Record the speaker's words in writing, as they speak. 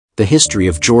The history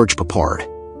of George Peppard.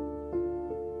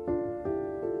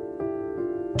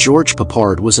 George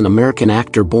Peppard was an American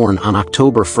actor born on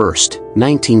October 1,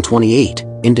 1928,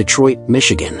 in Detroit,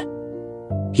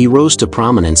 Michigan. He rose to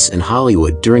prominence in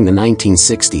Hollywood during the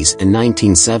 1960s and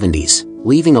 1970s,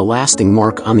 leaving a lasting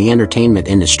mark on the entertainment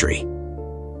industry.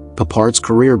 Peppard's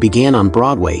career began on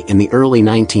Broadway in the early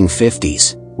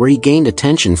 1950s, where he gained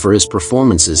attention for his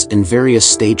performances in various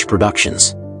stage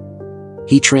productions.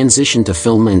 He transitioned to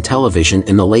film and television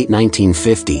in the late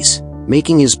 1950s,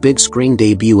 making his big-screen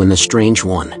debut in The Strange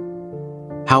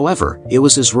One. However, it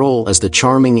was his role as the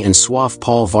charming and suave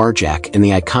Paul Varjak in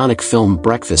the iconic film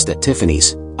Breakfast at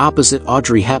Tiffany's, opposite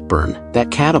Audrey Hepburn,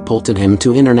 that catapulted him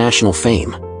to international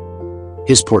fame.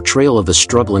 His portrayal of the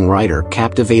struggling writer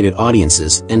captivated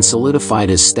audiences and solidified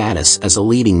his status as a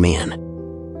leading man.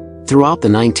 Throughout the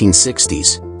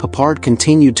 1960s, Peppard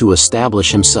continued to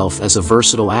establish himself as a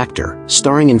versatile actor,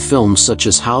 starring in films such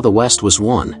as How the West Was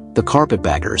Won, The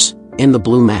Carpetbaggers, and The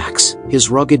Blue Max.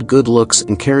 His rugged good looks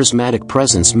and charismatic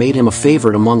presence made him a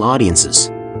favorite among audiences.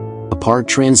 Peppard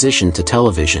transitioned to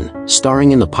television,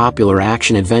 starring in the popular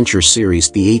action-adventure series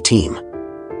The A-Team.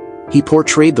 He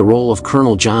portrayed the role of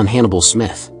Colonel John Hannibal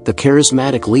Smith, the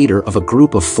charismatic leader of a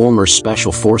group of former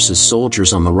Special Forces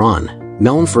soldiers on the run,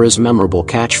 known for his memorable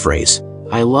catchphrase,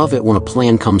 "I love it when a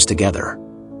plan comes together."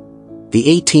 The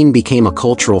A-Team became a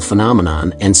cultural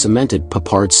phenomenon and cemented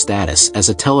Peppard's status as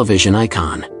a television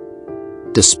icon.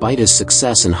 Despite his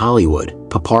success in Hollywood,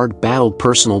 Peppard battled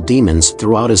personal demons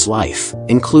throughout his life,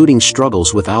 including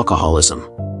struggles with alcoholism.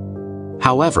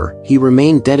 However, he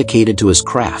remained dedicated to his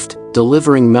craft,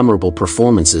 delivering memorable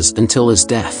performances until his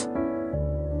death.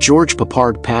 George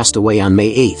Peppard passed away on May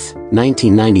 8,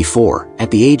 1994, at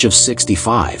the age of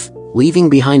 65, leaving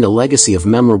behind a legacy of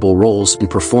memorable roles and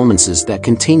performances that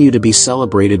continue to be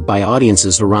celebrated by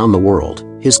audiences around the world.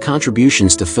 His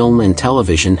contributions to film and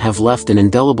television have left an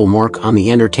indelible mark on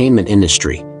the entertainment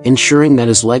industry, ensuring that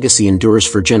his legacy endures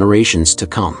for generations to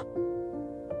come.